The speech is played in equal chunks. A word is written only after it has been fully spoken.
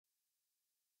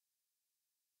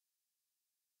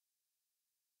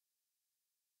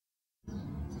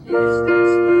Is this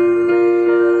the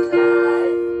real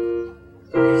life?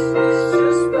 Is this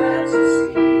just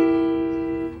fantasy?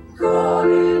 Caught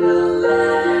in a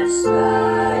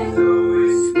landslide, no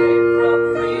escape from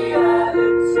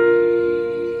reality.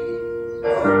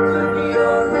 Open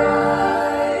your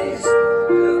eyes,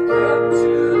 look up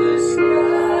to the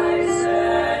skies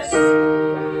and see.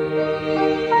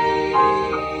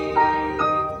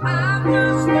 I'm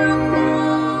just a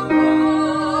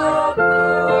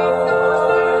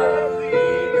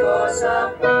because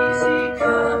I'm easy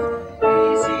come,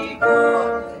 easy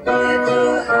gone,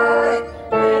 little high,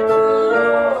 little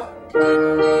low.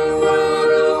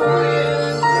 Through the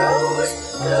wind blows,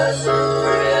 doesn't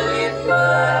really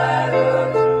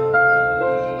matter to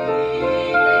me.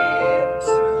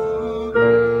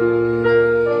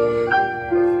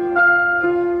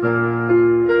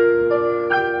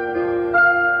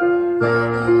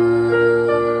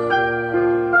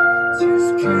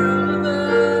 Just kill the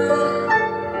man.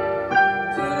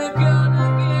 Put a gun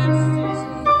against his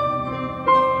head.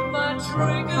 My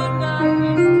trigger knife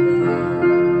is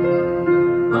dead.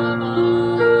 Mama,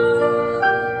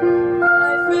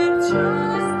 life had just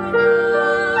begun.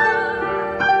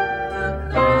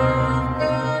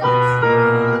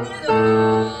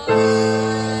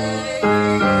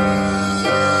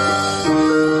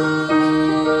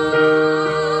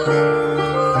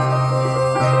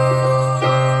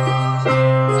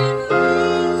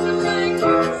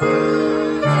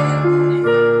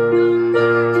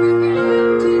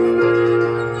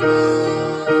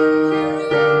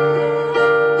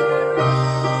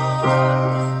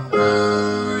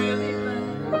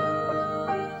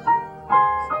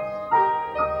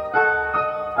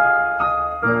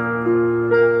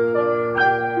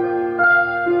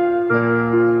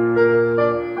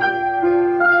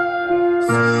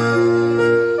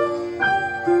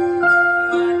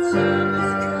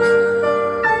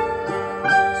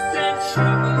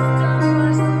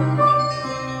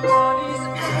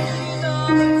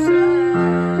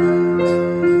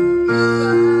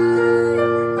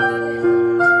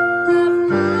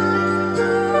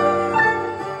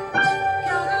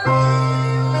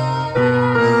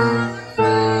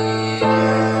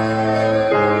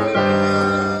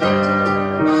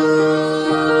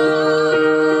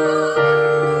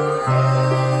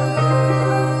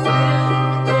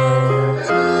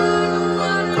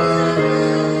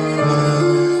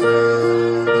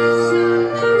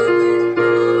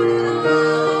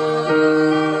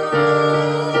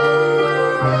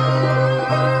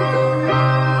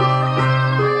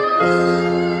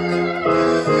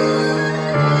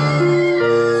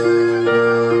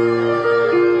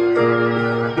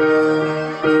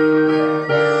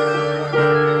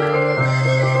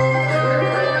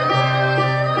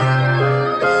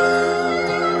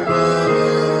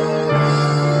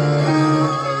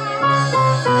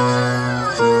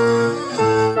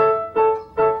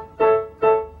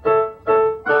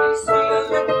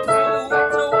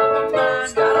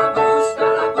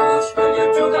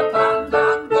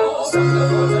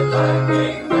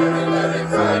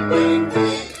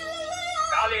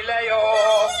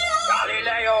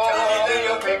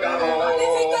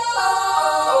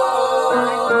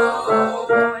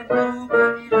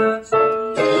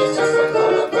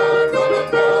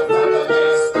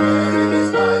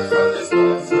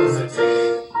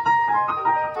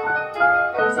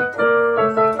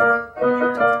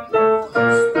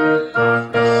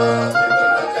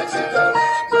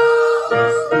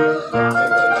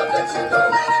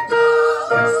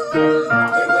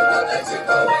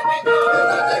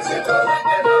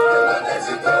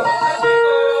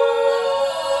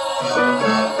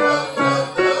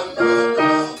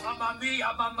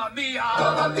 But now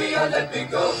Mamma mia, let me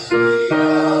go.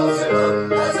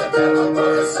 Beelzebub has a devil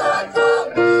put aside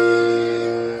for me.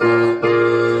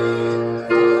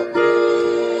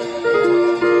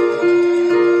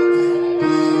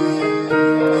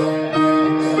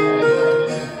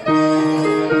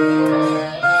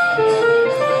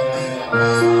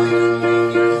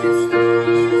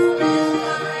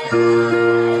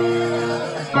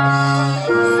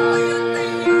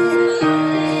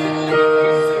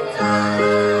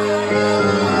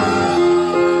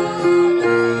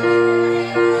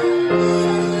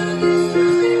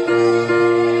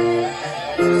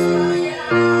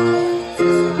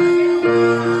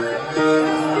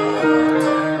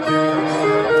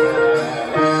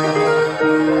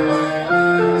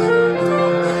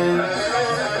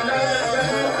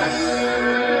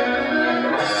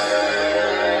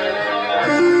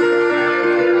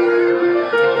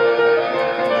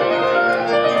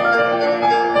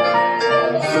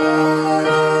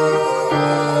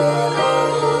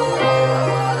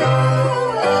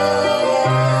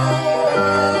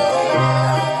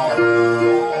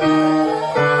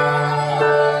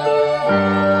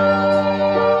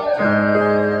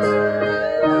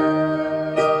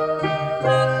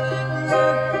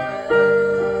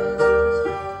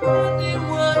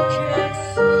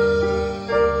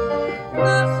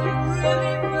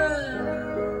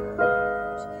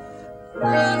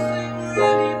 Rhapsody.